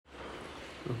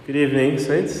Good evening,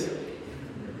 saints.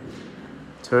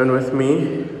 Turn with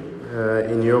me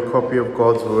in your copy of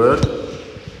God's Word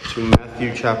to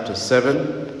Matthew chapter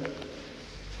 7.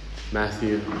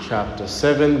 Matthew chapter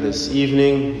 7. This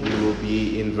evening we will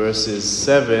be in verses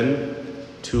 7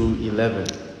 to 11.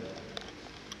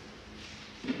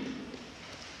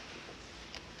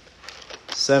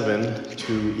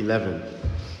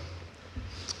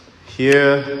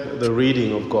 Hear the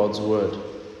reading of God's Word.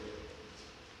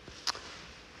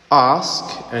 Ask,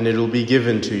 and it will be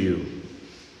given to you.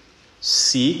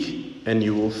 Seek, and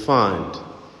you will find.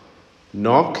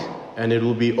 Knock, and it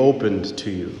will be opened to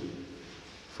you.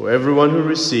 For everyone who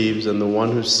receives and the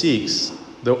one who seeks,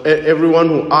 everyone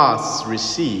who asks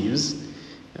receives,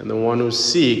 and the one who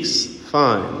seeks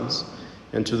finds,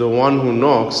 and to the one who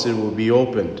knocks it will be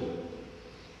opened.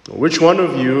 Which one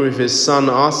of you, if his son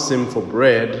asks him for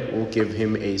bread, will give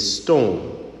him a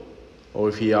stone? Or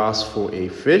if he asks for a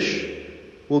fish,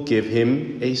 will give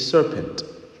him a serpent?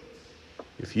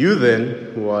 If you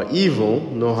then, who are evil,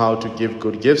 know how to give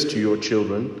good gifts to your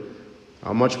children,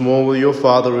 how much more will your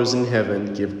Father who is in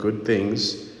heaven give good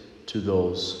things to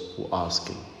those who ask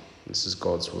him? This is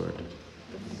God's Word.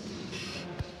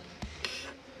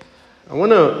 I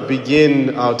want to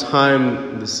begin our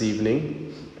time this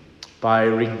evening by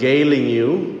regaling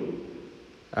you,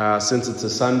 since it's a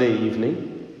Sunday evening,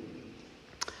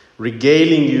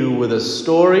 regaling you with a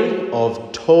story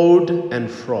of Toad and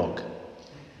Frog.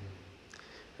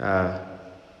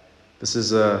 This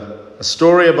is a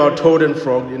story about Toad and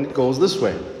Frog, and it goes this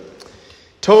way.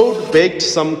 Toad baked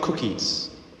some cookies.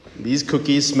 These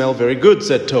cookies smell very good,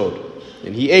 said Toad,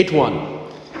 and he ate one.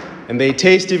 And they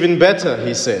taste even better,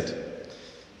 he said.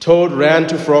 Toad ran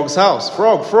to Frog's house.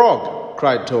 Frog, Frog,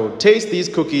 cried Toad, taste these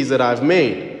cookies that I've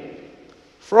made.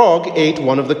 Frog ate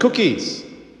one of the cookies.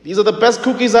 These are the best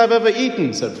cookies I've ever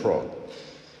eaten, said Frog.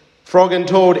 Frog and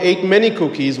Toad ate many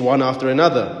cookies, one after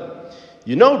another.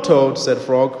 You know, Toad, said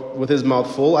Frog with his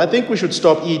mouth full, I think we should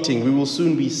stop eating. We will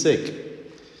soon be sick.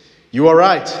 You are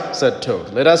right, said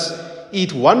Toad. Let us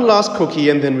eat one last cookie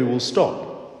and then we will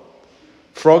stop.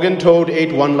 Frog and Toad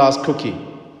ate one last cookie,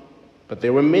 but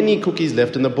there were many cookies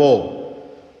left in the bowl.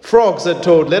 Frog, said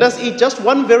Toad, let us eat just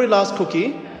one very last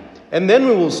cookie and then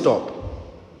we will stop.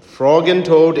 Frog and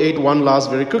Toad ate one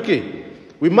last very cookie.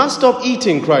 We must stop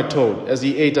eating, cried Toad as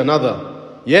he ate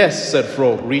another. Yes, said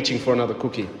Frog, reaching for another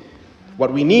cookie.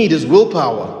 What we need is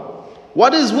willpower.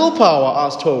 What is willpower?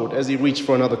 Asked Toad as he reached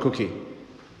for another cookie.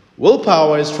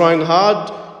 Willpower is trying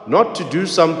hard not to do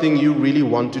something you really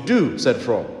want to do, said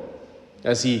Frog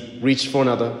as he reached for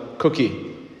another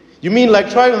cookie. You mean like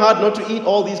trying hard not to eat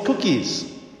all these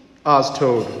cookies? Asked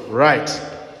Toad. Right,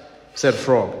 said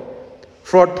Frog.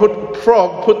 Frog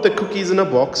put the cookies in a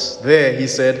box. There, he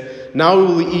said, now we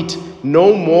will eat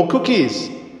no more cookies.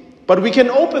 But we can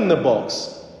open the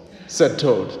box, said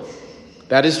Toad.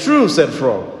 That is true, said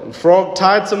Frog. And Frog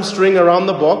tied some string around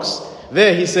the box.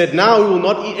 There, he said, now we will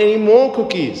not eat any more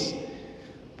cookies.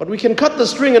 But we can cut the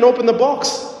string and open the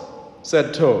box,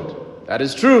 said Toad. That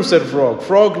is true, said Frog.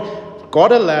 Frog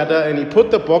got a ladder and he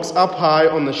put the box up high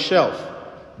on the shelf.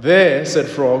 There, said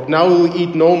Frog, now we will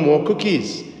eat no more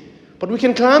cookies. But we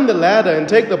can climb the ladder and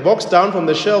take the box down from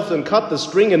the shelf and cut the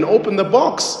string and open the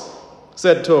box,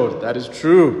 said Toad. That is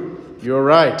true. You're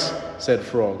right, said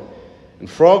Frog. And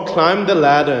Frog climbed the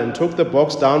ladder and took the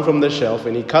box down from the shelf,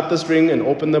 and he cut the string and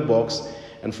opened the box.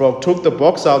 And Frog took the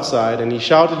box outside and he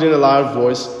shouted in a loud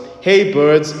voice, Hey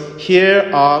birds, here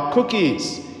are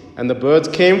cookies. And the birds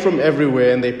came from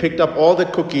everywhere and they picked up all the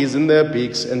cookies in their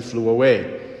beaks and flew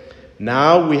away.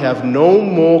 Now we have no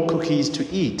more cookies to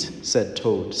eat, said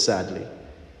Toad sadly.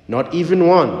 Not even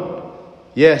one.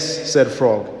 Yes, said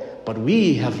Frog, but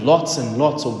we have lots and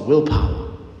lots of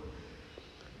willpower.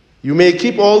 You may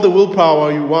keep all the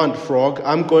willpower you want, Frog.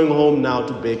 I'm going home now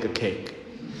to bake a cake.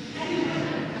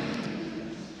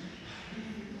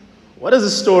 What does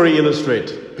the story illustrate?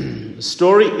 The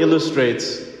story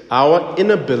illustrates our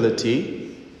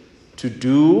inability to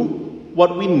do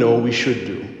what we know we should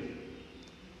do.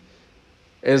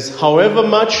 As however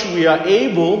much we are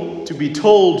able to be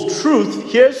told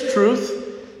truth, here's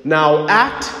truth, now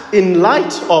act in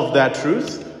light of that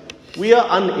truth, we are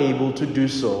unable to do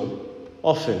so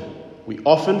often. We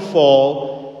often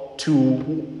fall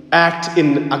to act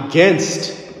in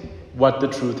against what the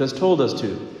truth has told us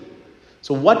to.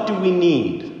 So what do we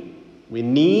need? We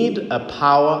need a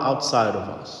power outside of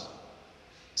us.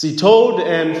 See, Toad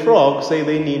and Frog say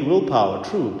they need willpower,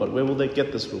 true, but where will they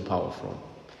get this willpower from?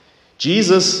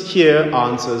 Jesus here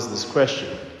answers this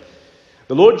question.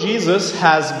 The Lord Jesus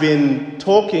has been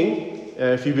talking,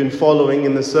 if you've been following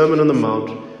in the Sermon on the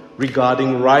Mount,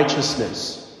 regarding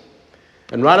righteousness.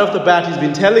 And right off the bat, he's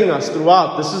been telling us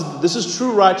throughout, this is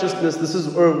true righteousness, this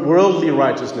is worldly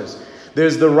righteousness.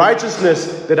 There's the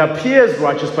righteousness that appears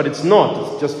righteous, but it's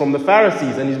not. It's just from the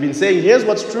Pharisees. And he's been saying, here's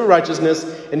what's true righteousness,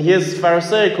 and here's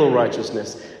Pharisaical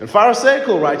righteousness. And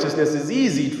Pharisaical righteousness is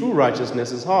easy, true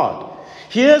righteousness is hard.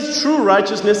 Here's true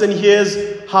righteousness, and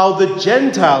here's how the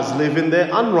Gentiles live in their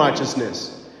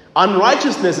unrighteousness.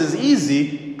 Unrighteousness is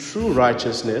easy, true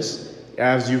righteousness,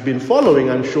 as you've been following,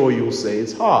 I'm sure you'll say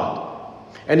it's hard.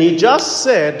 And he just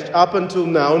said, up until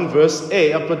now in verse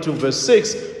 8, up until verse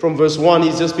 6, from verse 1,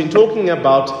 he's just been talking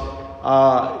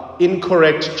about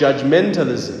incorrect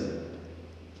judgmentalism.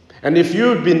 And if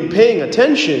you've been paying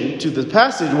attention to the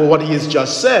passage, or what he has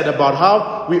just said about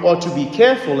how we ought to be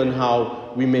careful in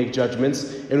how we make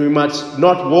judgments, and we must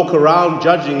not walk around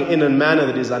judging in a manner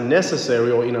that is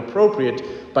unnecessary or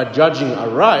inappropriate, but judging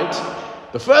aright,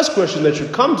 the first question that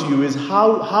should come to you is,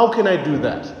 how can I do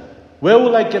that? Where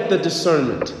will I get the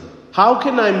discernment? How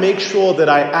can I make sure that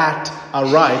I act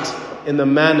aright in the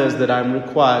manners that I'm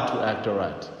required to act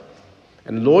aright?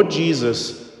 And Lord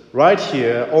Jesus, right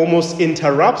here, almost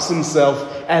interrupts himself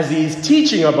as he's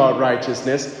teaching about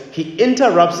righteousness. He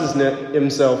interrupts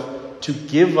himself to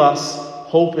give us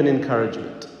hope and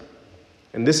encouragement.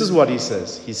 And this is what he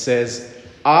says. He says,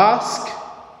 ask,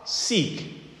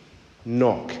 seek,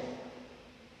 knock.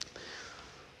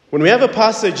 When we have a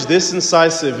passage this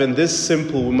incisive and this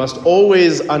simple, we must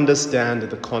always understand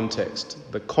the context.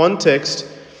 The context,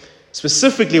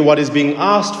 specifically what is being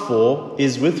asked for,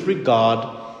 is with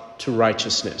regard to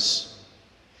righteousness.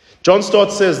 John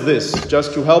Stott says this,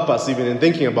 just to help us even in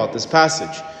thinking about this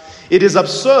passage. It is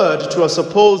absurd to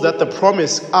suppose that the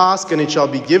promise, ask and it shall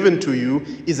be given to you,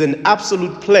 is an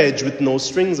absolute pledge with no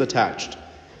strings attached.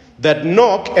 That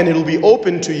knock and it will be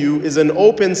open to you is an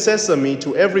open sesame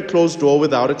to every closed door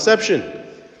without exception.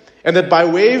 And that by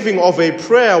waving of a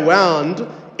prayer wand,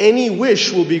 any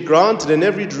wish will be granted and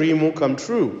every dream will come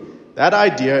true. That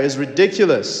idea is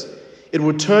ridiculous. It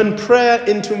would turn prayer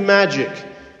into magic.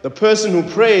 The person who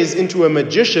prays into a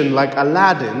magician like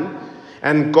Aladdin,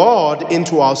 and God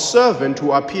into our servant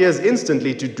who appears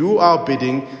instantly to do our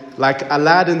bidding like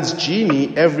Aladdin's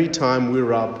genie every time we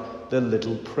rub the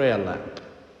little prayer lamp.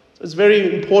 It's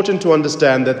very important to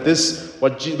understand that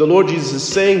what the Lord Jesus is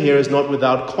saying here is not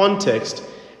without context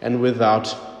and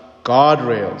without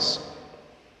guardrails.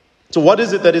 So what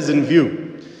is it that is in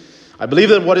view? I believe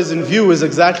that what is in view is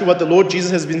exactly what the Lord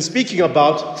Jesus has been speaking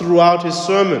about throughout his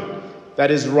sermon. That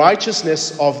is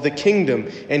righteousness of the kingdom.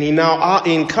 And he now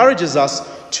encourages us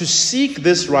to seek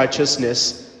this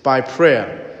righteousness by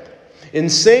prayer. In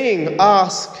saying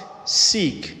ask,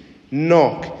 seek,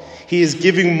 knock, he is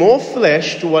giving more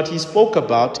flesh to what he spoke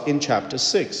about in chapter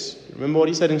 6. Remember what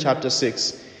he said in chapter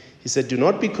 6? He said, do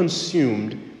not be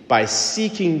consumed by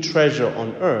seeking treasure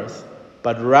on earth,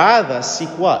 but rather seek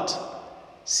what?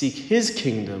 Seek his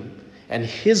kingdom and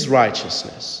his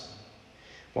righteousness.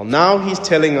 Well, now he's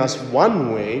telling us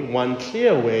one way, one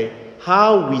clear way,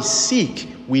 how we seek,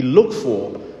 we look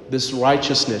for this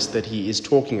righteousness that he is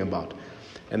talking about.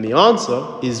 And the answer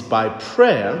is by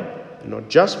prayer, not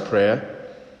just prayer,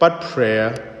 but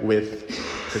prayer with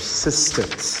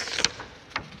persistence.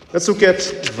 Let's look at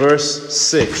verse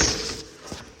 6.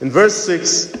 In verse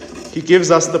 6, he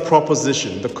gives us the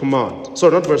proposition, the command.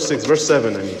 Sorry, not verse 6, verse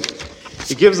 7, I mean.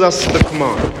 He gives us the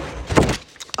command.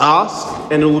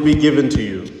 Ask, and it will be given to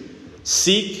you.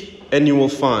 Seek, and you will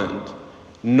find.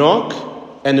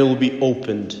 Knock, and it will be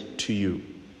opened to you.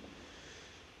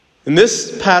 In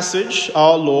this passage,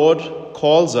 our Lord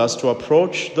calls us to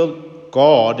approach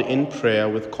God in prayer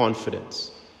with confidence.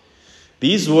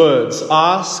 These words,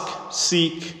 ask,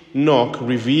 seek, knock,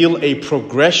 reveal a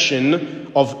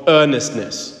progression of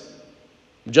earnestness.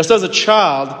 Just as a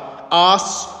child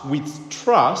asks with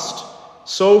trust,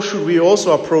 so should we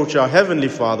also approach our Heavenly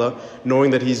Father,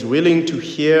 knowing that He's willing to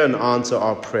hear and answer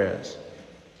our prayers.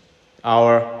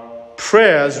 Our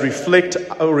prayers reflect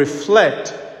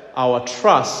our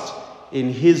trust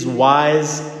in His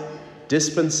wise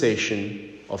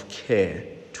dispensation of care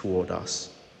toward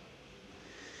us.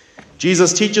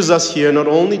 Jesus teaches us here not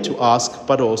only to ask,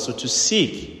 but also to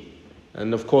seek.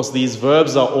 And of course, these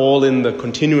verbs are all in the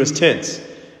continuous tense,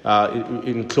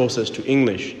 in closest to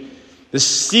English. This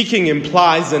seeking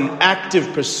implies an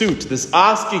active pursuit. This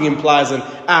asking implies an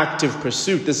active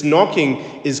pursuit. This knocking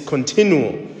is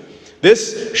continual.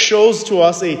 This shows to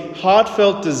us a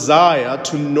heartfelt desire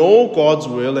to know God's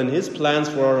will and His plans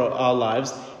for our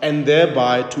lives, and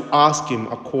thereby to ask Him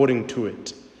according to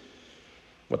it.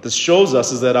 What this shows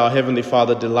us is that our Heavenly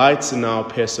Father delights in our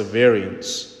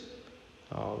perseverance.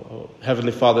 Our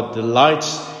Heavenly Father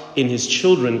delights in His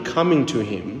children coming to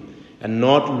Him and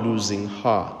not losing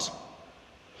heart.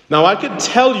 Now, I could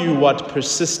tell you what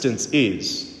persistence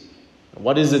is.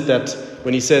 What is it that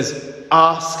when he says,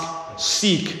 ask,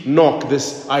 seek, knock,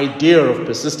 this idea of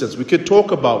persistence? We could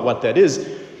talk about what that is,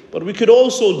 but we could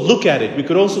also look at it. We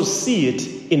could also see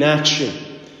it in action.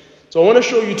 So I want to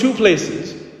show you two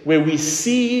places where we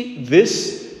see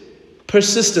this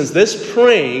persistence, this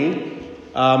praying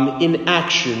in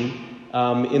action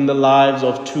in the lives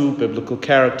of two biblical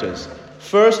characters.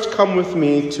 First, come with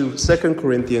me to 2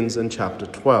 Corinthians and chapter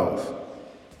 12.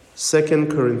 2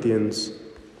 Corinthians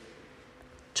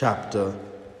chapter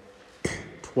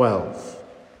 12.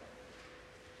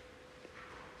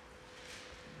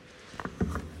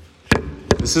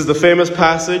 This is the famous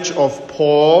passage of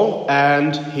Paul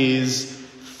and his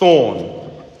thorn.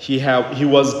 He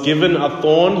was given a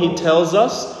thorn, he tells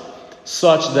us,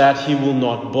 such that he will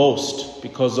not boast,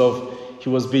 because he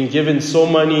was being given so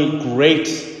many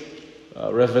great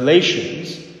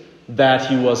revelations that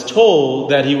he was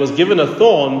told that he was given a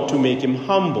thorn to make him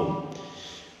humble.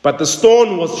 But the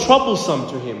thorn was troublesome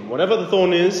to him. Whatever the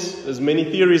thorn is, there's many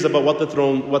theories about what the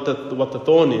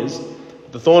thorn is.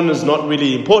 The thorn is not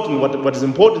really important. What is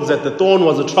important is that the thorn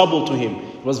was a trouble to him.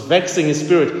 It was vexing his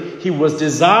spirit. He was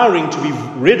desiring to be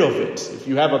rid of it. If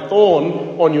you have a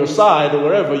thorn on your side or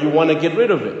wherever, you want to get rid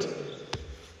of it.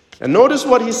 And notice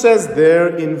what he says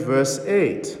there in verse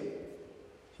 8.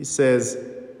 He says,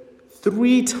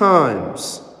 3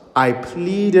 times I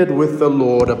pleaded with the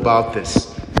Lord about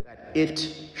this, that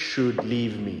it should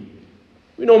leave me.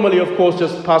 We normally, of course,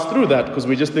 just pass through that because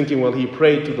we're just thinking, well, he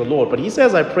prayed to the Lord. But he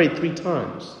says, I prayed 3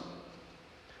 times.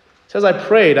 He says, I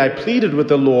pleaded with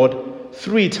the Lord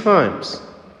 3 times.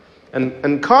 And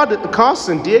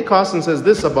D.A. Carson says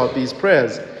this about these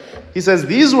prayers. He says,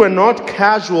 these were not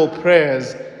casual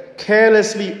prayers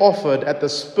carelessly offered at the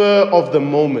spur of the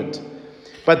moment.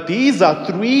 But these are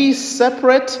 3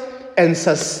 separate and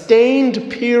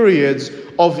sustained periods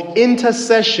of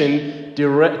intercession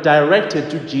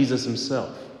directed to Jesus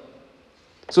himself.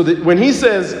 So when he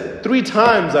says 3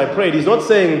 times I prayed, he's not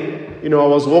saying, I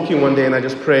was walking one day and I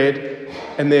just prayed,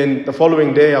 and then the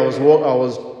following day I was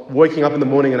waking up in the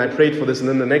morning and I prayed for this, and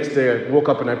then the next day I woke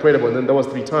up and I prayed about it, and then that was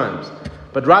 3 times.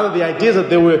 But rather the idea is that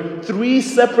there were 3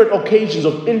 separate occasions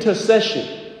of intercession,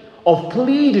 of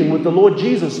pleading with the Lord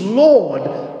Jesus,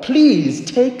 Lord, please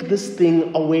take this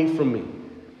thing away from me.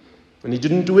 And he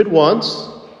didn't do it once.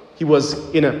 He was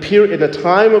in a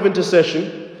time of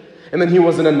intercession, and then he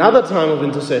was in another time of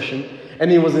intercession,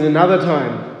 and he was in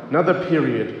another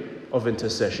period of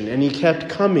intercession. And he kept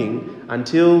coming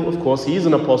until, of course, he's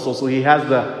an apostle, so he has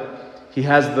the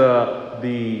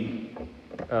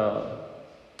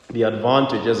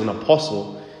advantage as an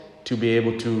apostle to be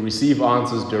able to receive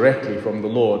answers directly from the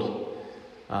Lord.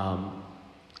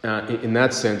 In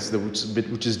that sense,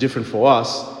 which is different for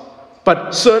us.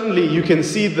 But certainly you can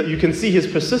see his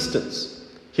persistence.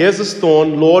 Here's this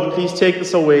thorn. Lord, please take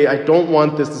this away. I don't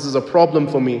want this. This is a problem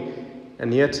for me.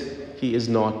 And yet it is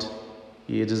not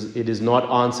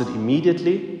answered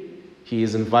immediately. He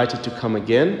is invited to come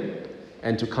again,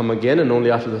 and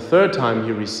only after the 3rd time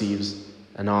he receives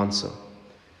an answer.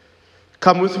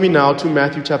 Come with me now to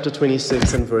Matthew chapter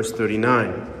 26 and verse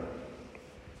 39.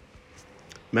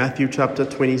 Matthew chapter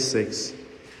 26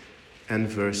 and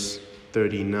verse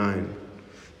 39.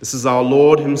 This is our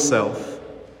Lord himself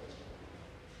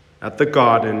at the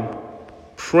garden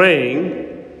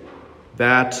praying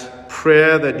that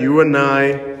prayer that you and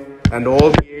I and all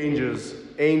the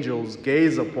angels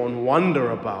gaze upon,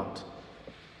 wonder about.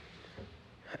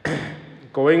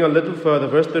 Going a little further,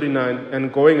 verse 39,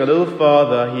 and going a little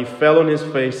further, he fell on his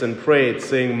face and prayed,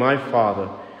 saying, My Father,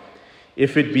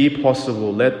 if it be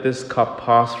possible, let this cup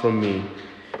pass from me.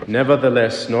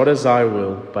 Nevertheless, not as I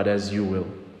will, but as you will.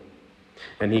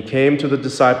 And he came to the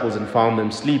disciples and found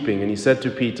them sleeping, and he said to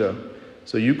Peter,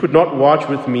 So you could not watch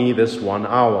with me this 1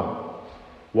 hour.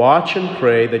 Watch and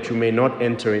pray that you may not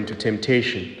enter into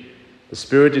temptation. The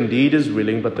spirit indeed is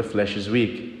willing, but the flesh is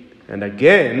weak. And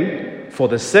again, for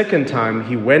the 2nd time,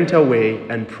 he went away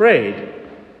and prayed,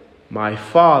 My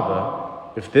Father,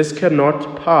 if this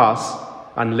cannot pass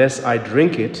unless I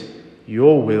drink it,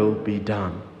 your will be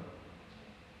done.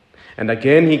 And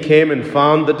again he came and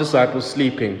found the disciples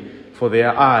sleeping, for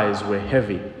their eyes were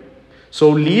heavy. So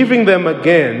leaving them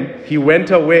again, he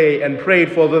went away and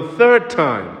prayed for the 3rd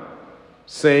time,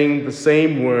 saying the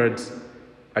same words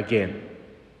again.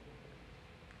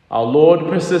 Our Lord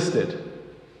persisted.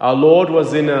 Our Lord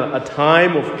was in a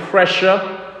time of pressure,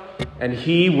 and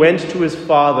he went to his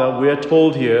Father, we are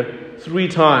told here, 3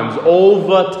 times,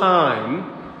 over time,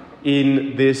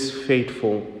 in this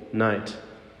fateful night.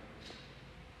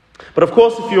 But of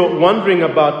course, if you're wondering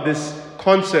about this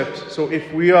concept, so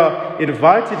if we are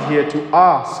invited here to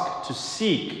ask, to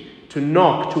seek, to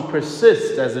knock, to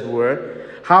persist, as it were,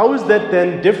 how is that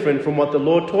then different from what the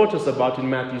Lord taught us about in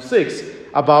Matthew 6,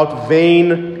 about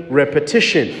vain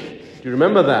repetition? Do you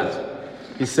remember that?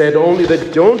 He said only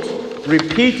that don't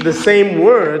repeat the same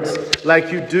words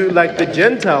like you do, like the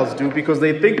Gentiles do, because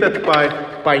they think that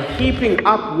by heaping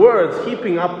up words,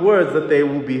 that they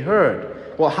will be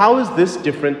heard. Well, how is this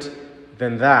different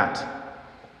than that?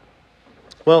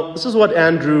 Well, this is what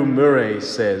Andrew Murray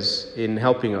says in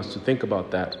helping us to think about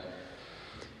that.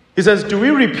 He says, do we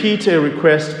repeat a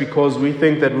request because we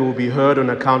think that we will be heard on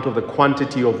account of the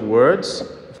quantity of words?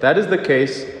 If that is the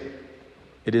case,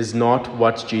 it is not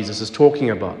what Jesus is talking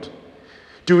about.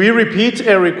 Do we repeat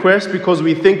a request because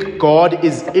we think God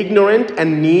is ignorant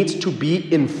and needs to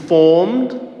be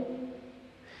informed?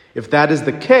 If that is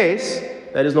the case,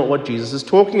 that is not what Jesus is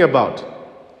talking about.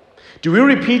 Do we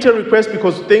repeat a request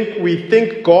because we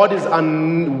think God is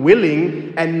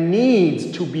unwilling and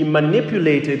needs to be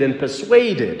manipulated and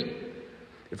persuaded?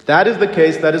 If that is the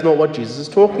case, that is not what Jesus is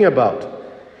talking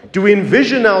about. Do we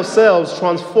envision ourselves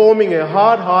transforming a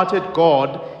hard-hearted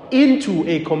God into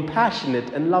a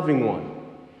compassionate and loving one?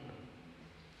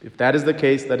 If that is the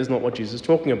case, that is not what Jesus is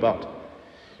talking about.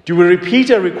 Do we repeat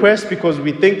a request because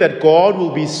we think that God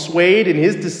will be swayed in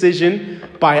his decision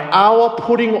by our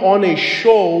putting on a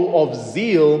show of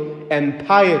zeal and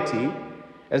piety,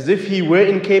 as if he were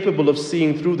incapable of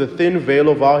seeing through the thin veil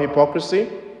of our hypocrisy?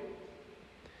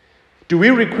 Do we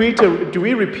repeat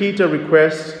a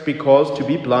request because, to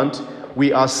be blunt,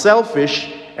 we are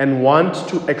selfish and want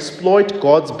to exploit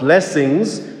God's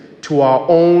blessings to our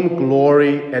own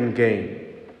glory and gain?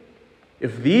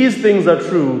 If these things are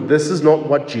true, this is not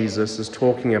what Jesus is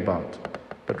talking about.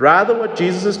 But rather what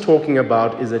Jesus is talking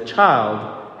about is a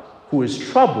child who is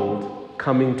troubled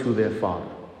coming to their father.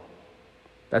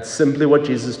 That's simply what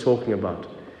Jesus is talking about.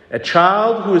 A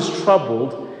child who is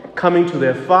troubled coming to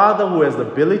their father who has the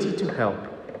ability to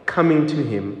help, coming to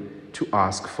him to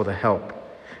ask for the help.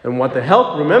 And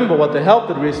remember what the help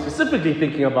that we're specifically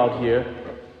thinking about here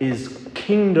is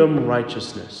kingdom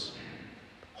righteousness,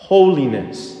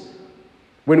 holiness.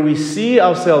 When we see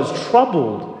ourselves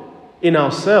troubled in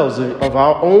ourselves of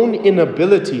our own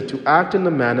inability to act in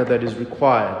the manner that is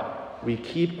required, we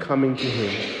keep coming to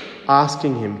him,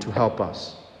 asking him to help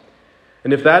us.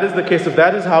 And if that is the case, if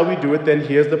that is how we do it, then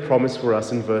here's the promise for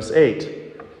us in verse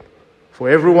 8. For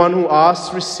everyone who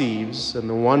asks receives, and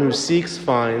the one who seeks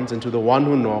finds, and to the one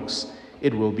who knocks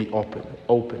it will be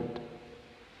opened.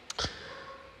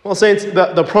 Well, saints,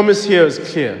 the promise here is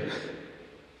clear.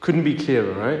 Couldn't be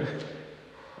clearer, right?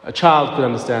 A child could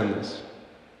understand this.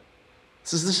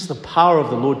 This is the power of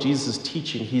the Lord Jesus'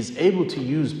 teaching. He's able to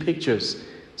use pictures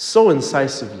so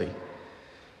incisively.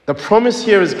 The promise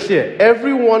here is clear.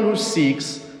 Everyone who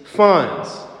seeks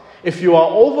finds. If you are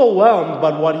overwhelmed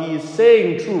by what he is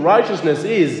saying true righteousness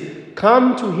is,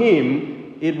 come to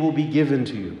him, it will be given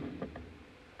to you.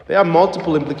 There are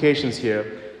multiple implications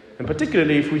here, and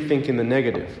particularly if we think in the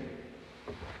negative.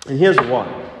 And here's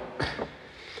one.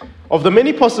 Of the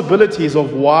many possibilities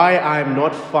of why I'm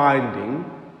not finding,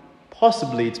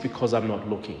 possibly it's because I'm not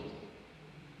looking.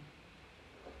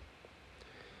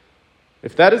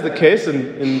 If that is the case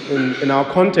in our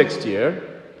context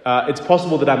here, it's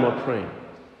possible that I'm not praying.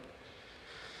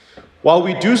 While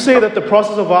we do say that the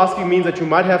process of asking means that you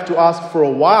might have to ask for a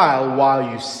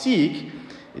while you seek,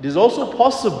 it is also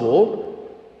possible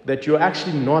that you're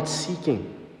actually not seeking.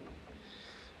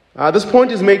 This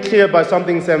point is made clear by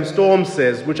something Sam Storms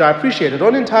says, which I appreciate. I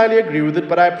don't entirely agree with it,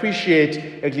 but I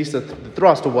appreciate at least the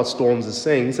thrust of what Storms is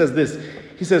saying. He says this.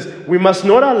 He says, we must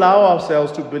not allow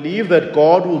ourselves to believe that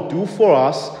God will do for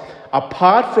us,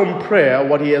 apart from prayer,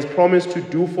 what he has promised to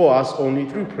do for us only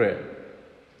through prayer.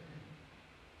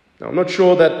 Now, I'm not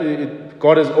sure that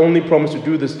God has only promised to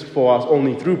do this for us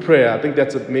only through prayer. I think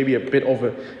that's maybe a bit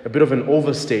of an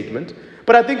overstatement.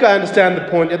 But I think I understand the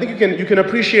point. I think you can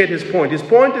appreciate his point. His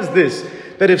point is this,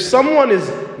 that if someone is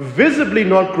visibly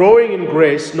not growing in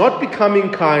grace, not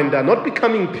becoming kinder, not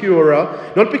becoming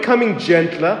purer, not becoming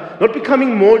gentler, not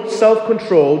becoming more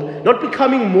self-controlled, not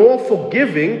becoming more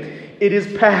forgiving, it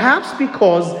is perhaps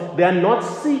because they are not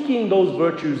seeking those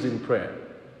virtues in prayer.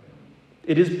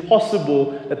 It is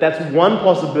possible that that's one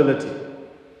possibility.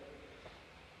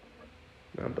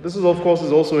 But this is, of course,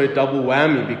 is also a double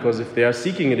whammy, because if they are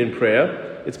seeking it in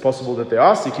prayer, it's possible that they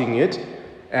are seeking it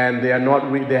and they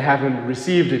haven't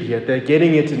received it yet. They're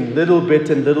getting it in little bit.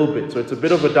 So it's a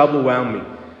bit of a double whammy.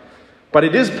 But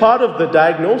it is part of the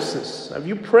diagnosis. Have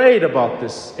you prayed about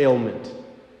this ailment,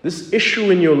 this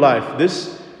issue in your life,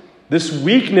 this this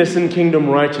weakness in kingdom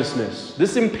righteousness,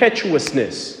 this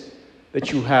impetuousness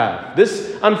that you have,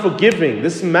 this unforgiving,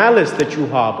 this malice that you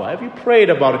harbor? Have you prayed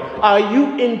about it? Are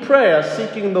you in prayer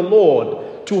seeking the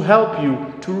Lord to help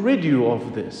you, to rid you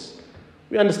of this?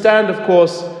 We understand, of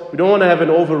course, we don't want to have an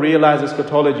over-realized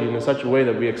eschatology in such a way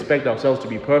that we expect ourselves to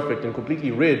be perfect and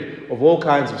completely rid of all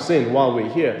kinds of sin while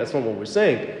we're here. That's not what we're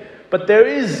saying. But there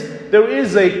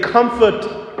is a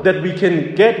comfort that we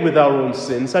can get with our own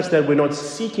sin, such that we're not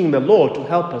seeking the Lord to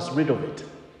help us rid of it.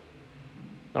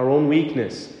 Our own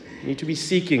weakness. We need to be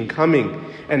seeking, coming,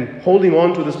 and holding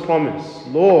on to this promise.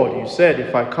 Lord, you said,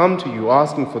 if I come to you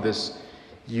asking for this,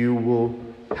 you will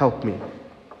help me.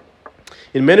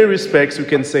 In many respects, we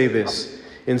can say this.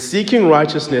 In seeking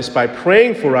righteousness, by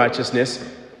praying for righteousness,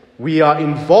 we are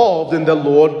involved in the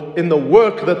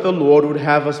work that the Lord would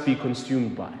have us be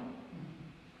consumed by.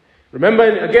 Remember,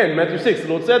 again, Matthew 6, the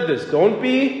Lord said this. Don't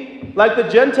be like the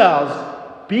Gentiles,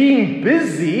 being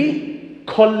busy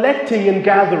collecting and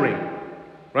gathering.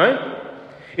 Right?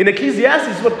 In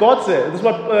Ecclesiastes, what God says.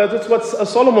 That's what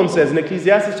Solomon says in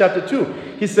Ecclesiastes chapter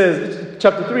 2. He says,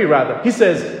 chapter 3 rather. He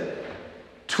says,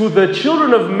 to the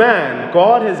children of man,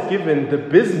 God has given the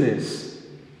business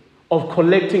of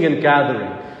collecting and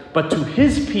gathering. But to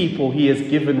his people, he has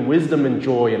given wisdom and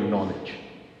joy and knowledge.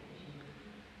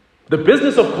 The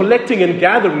business of collecting and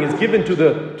gathering is given to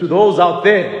those out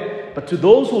there. But to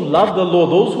those who love the Lord,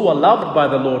 those who are loved by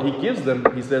the Lord, he gives them,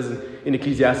 he says in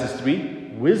Ecclesiastes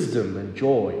 3, wisdom and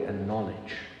joy and knowledge.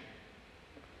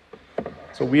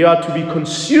 So we are to be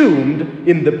consumed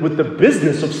with the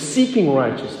business of seeking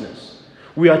righteousness.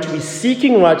 We are to be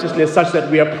seeking righteousness such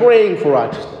that we are praying for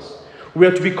righteousness. We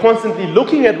are to be constantly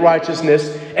looking at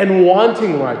righteousness and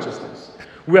wanting righteousness.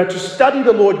 We are to study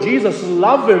the Lord Jesus,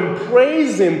 love him,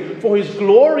 praise him for his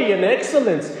glory and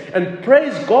excellence, and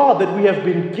praise God that we have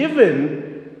been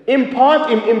given,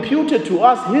 imputed to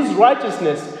us his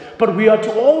righteousness. But we are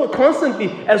to all constantly,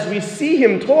 as we see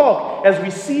him talk, as we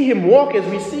see him walk, as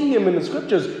we see him in the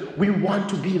scriptures, we want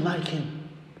to be like him.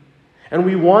 And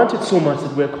we want it so much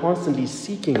that we're constantly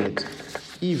seeking it,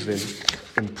 even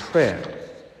in prayer.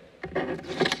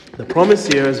 The promise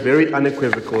here is very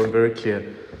unequivocal and very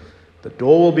clear. The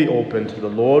door will be opened, the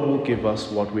Lord will give us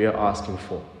what we are asking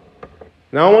for.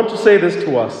 Now I want to say this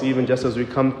to us, even just as we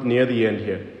come near the end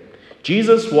here.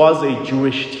 Jesus was a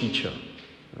Jewish teacher.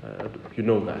 You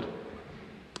know that.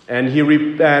 And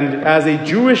as a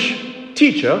Jewish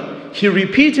teacher, he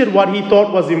repeated what he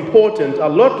thought was important, a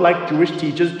lot like Jewish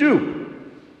teachers do.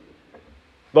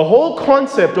 The whole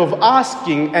concept of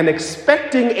asking and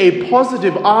expecting a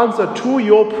positive answer to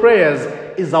your prayers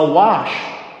is awash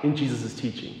in Jesus'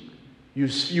 teaching.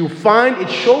 You find it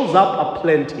shows up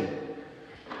aplenty.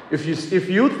 If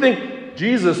you think,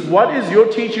 Jesus, what is your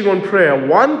teaching on prayer?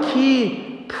 One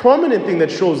key prominent thing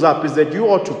that shows up is that you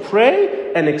ought to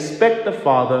pray and expect the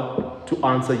Father to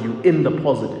answer you in the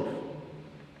positive.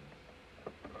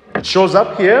 It shows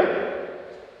up here.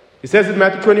 He says in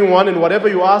Matthew 21, and whatever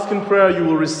you ask in prayer you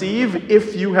will receive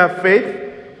if you have faith.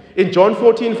 In John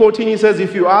 14:14 he says,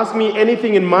 if you ask me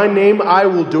anything in my name, I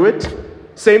will do it.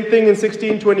 Same thing in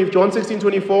John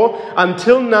 16:24.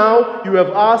 Until now you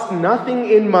have asked nothing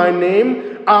in my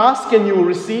name. Ask and you will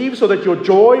receive so that your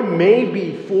joy may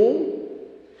be full.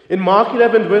 In Mark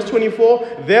 11 verse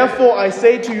 24, therefore I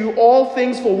say to you, all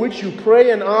things for which you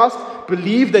pray and ask,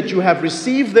 believe that you have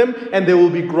received them and they will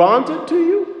be granted to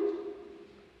you.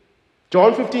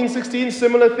 John 15:16,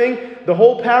 similar thing. The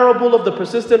whole parable of the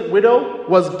persistent widow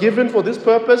was given for this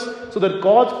purpose, so that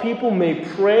God's people may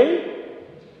pray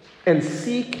and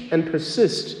seek and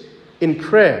persist in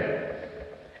prayer.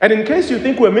 And in case you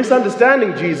think we're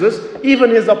misunderstanding Jesus, even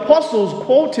his apostles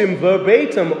quote him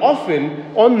verbatim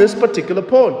often on this particular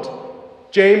point.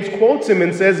 James quotes him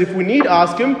and says, if we need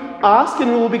ask him, ask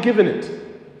and we will be given it.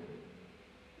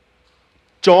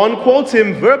 John quotes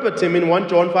him verbatim in 1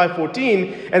 John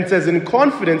 5:14 and says, in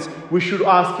confidence, we should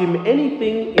ask him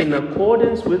anything in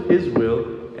accordance with his will,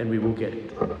 and we will get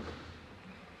it.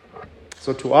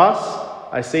 So to us,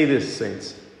 I say this,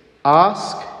 saints.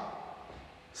 Ask,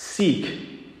 seek,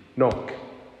 knock,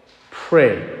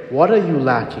 pray. What are you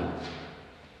lacking?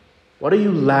 What are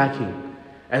you lacking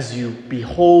as you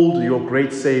behold your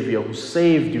great Savior who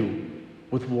saved you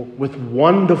with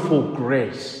wonderful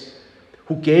grace,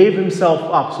 who gave himself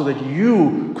up so that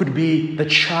you could be the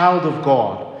child of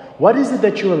God? What is it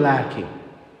that you are lacking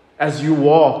as you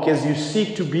walk, as you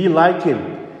seek to be like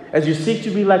him, as you seek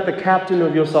to be like the captain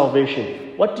of your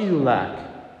salvation? What do you lack?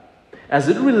 As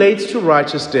it relates to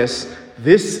righteousness,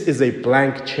 this is a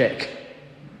blank check.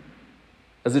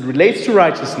 As it relates to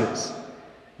righteousness,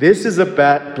 this is a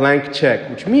blank check,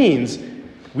 which means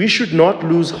we should not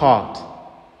lose heart.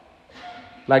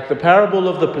 Like the parable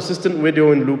of the persistent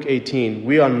widow in Luke 18,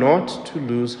 we are not to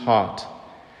lose heart.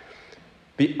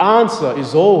 The answer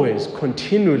is always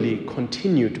continue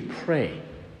to pray.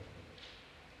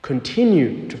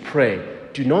 Continue to pray.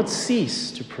 Do not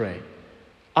cease to pray.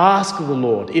 Ask the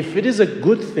Lord. If it is a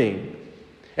good thing,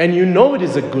 and you know it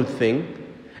is a good thing,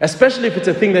 especially if it's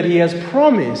a thing that He has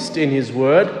promised in His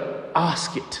word,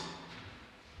 ask it.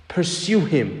 Pursue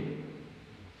Him.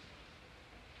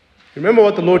 Remember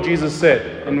what the Lord Jesus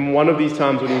said in one of these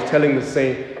times when He's telling the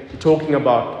saint, talking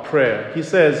about prayer. He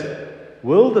says,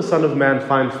 will the Son of Man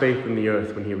find faith in the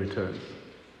earth when He returns?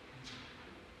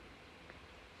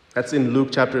 That's in Luke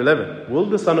chapter 11. Will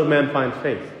the Son of Man find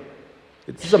faith?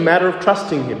 It's a matter of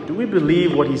trusting Him. Do we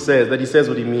believe what He says, that He says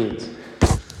what He means?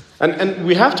 And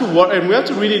we have to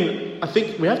really, I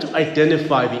think we have to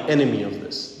identify the enemy of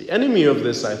this. The enemy of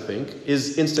this, I think,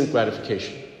 is instant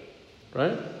gratification.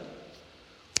 Right?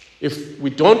 If we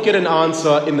don't get an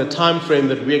answer in the time frame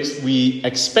that we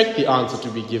expect the answer to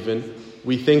be given,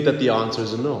 we think that the answer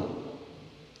is a no.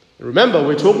 Remember,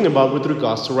 we're talking about with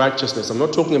regards to righteousness. I'm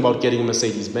not talking about getting a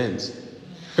Mercedes-Benz.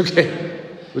 Okay?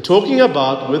 We're talking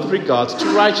about with regards to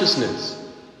righteousness.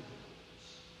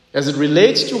 As it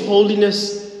relates to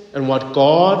holiness and what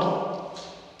God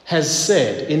has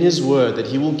said in His word that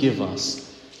He will give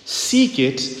us, seek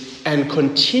it and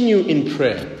continue in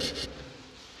prayer.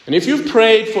 And if you've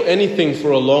prayed for anything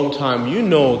for a long time, you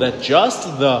know that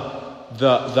just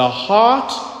the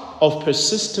heart of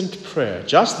persistent prayer,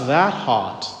 just that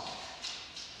heart,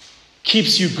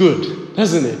 keeps you good,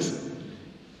 doesn't it?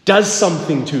 Does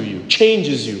something to you,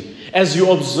 changes you. As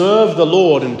you observe the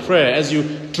Lord in prayer, as you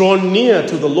draw near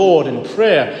to the Lord in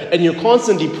prayer, and you're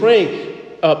constantly praying,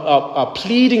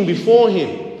 pleading before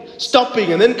Him,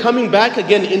 stopping and then coming back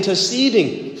again,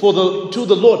 interceding to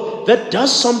the Lord, that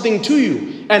does something to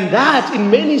you. And that,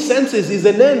 in many senses, is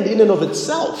an end in and of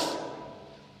itself.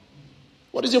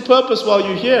 What is your purpose while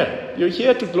you're here? You're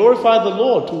here to glorify the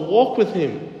Lord, to walk with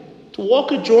Him, to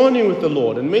walk a journey with the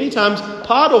Lord. And many times,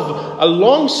 part of a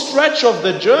long stretch of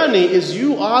the journey is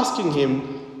you asking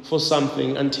Him for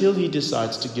something until He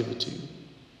decides to give it to you.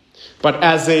 But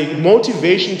as a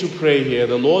motivation to pray here,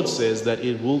 the Lord says that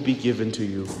it will be given to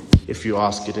you if you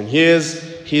ask it. And here's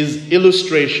His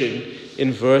illustration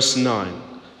in verse 9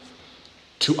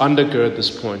 to undergird this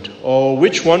point. Or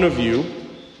which one of you,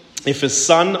 if his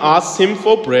son asks him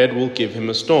for bread, will give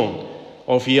him a stone?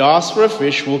 Or if he asks for a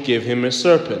fish, will give him a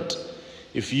serpent?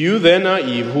 If you then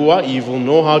who are evil,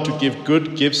 know how to give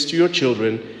good gifts to your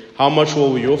children, how much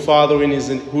will your Father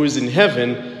who is in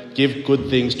heaven give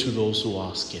good things to those who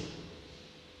ask Him?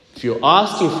 If you're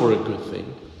asking for a good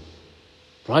thing,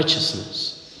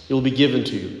 righteousness, it will be given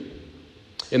to you.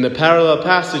 In the parallel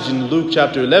passage in Luke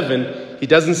chapter 11, He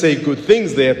doesn't say good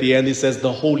things there at the end. He says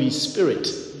the Holy Spirit.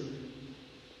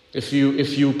 If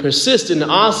you persist in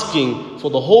asking for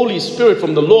the Holy Spirit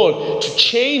from the Lord to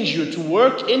change you, to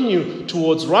work in you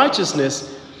towards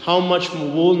righteousness, how much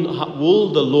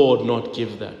will the Lord not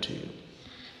give that to you?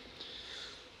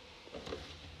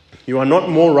 You are not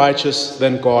more righteous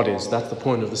than God is. That's the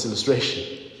point of this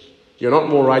illustration. You're not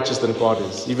more righteous than God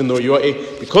is. Even though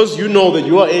because you know that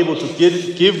you are able to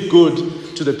give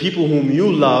good to the people whom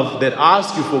you love that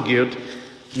ask you for good,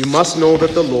 you must know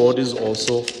that the Lord is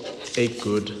also a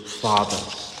good Father.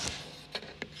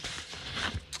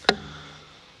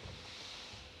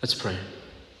 Let's pray.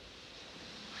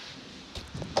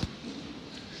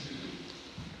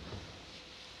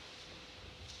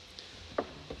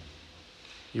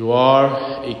 You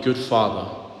are a good Father,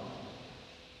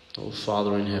 O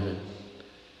Father in heaven.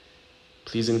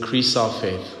 Please increase our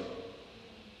faith.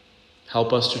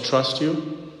 Help us to trust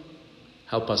you.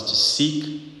 Help us to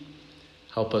seek.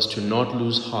 Help us to not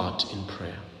lose heart in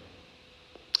prayer.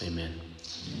 Amen.